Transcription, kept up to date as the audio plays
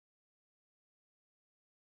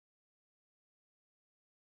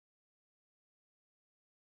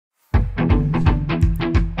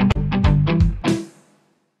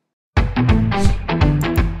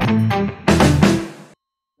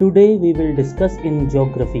Today we will discuss in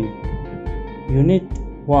Geography, Unit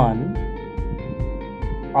 1,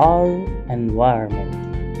 Our Environment.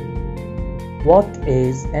 What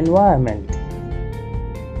is environment?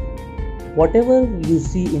 Whatever you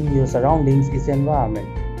see in your surroundings is environment.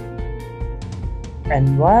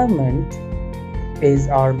 Environment is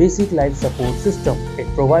our basic life support system.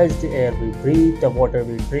 It provides the air we breathe, the water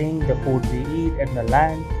we drink, the food we eat, and the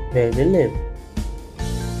land where we live.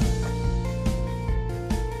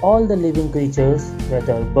 All the living creatures,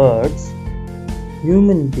 whether birds,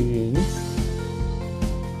 human beings,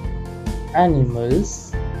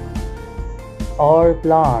 animals, or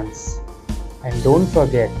plants, and don't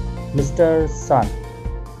forget Mr. Sun,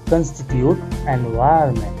 constitute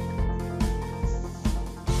environment.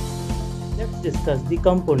 Let's discuss the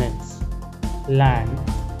components: land,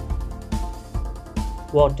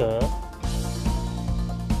 water,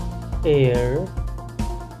 air,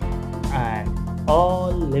 and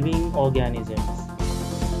all living organisms.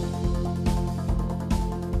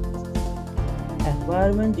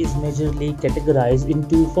 Environment is majorly categorized in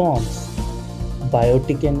two forms: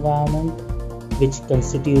 biotic environment, which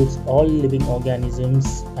constitutes all living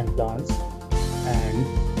organisms and plants, and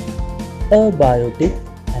abiotic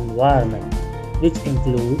environment, which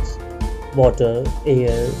includes water,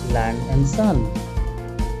 air, land, and sun.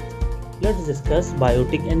 Let's discuss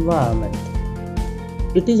biotic environment.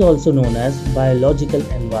 It is also known as biological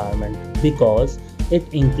environment because it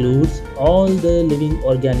includes all the living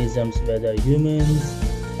organisms, whether humans,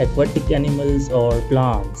 aquatic animals, or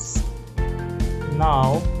plants.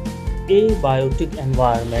 Now, abiotic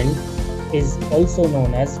environment is also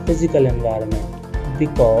known as physical environment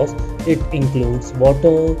because it includes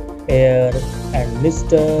water, air, and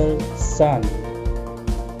Mr. Sun.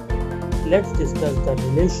 Let's discuss the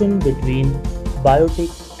relation between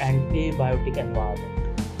biotic and abiotic environment.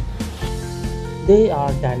 They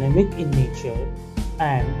are dynamic in nature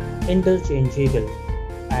and interchangeable,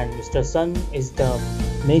 and Mr. Sun is the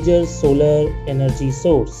major solar energy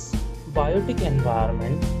source. Biotic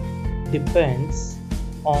environment depends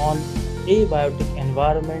on abiotic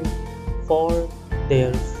environment for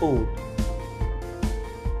their food.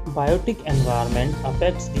 Biotic environment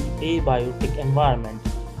affects the abiotic environment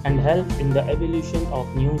and helps in the evolution of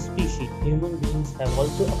new species. Human beings have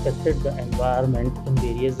also affected the environment in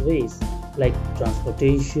various ways, like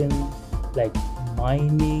transportation, like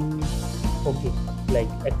mining, like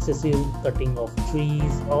excessive cutting of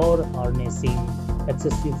trees or harnessing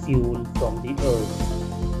excessive fuel from the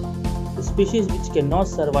earth. The species which cannot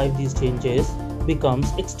survive these changes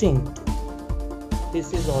becomes extinct.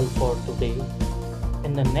 This is all for today.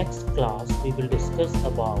 In the next class, we will discuss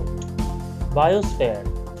about biosphere.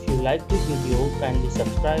 If you like this video, kindly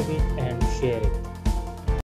subscribe it and share it.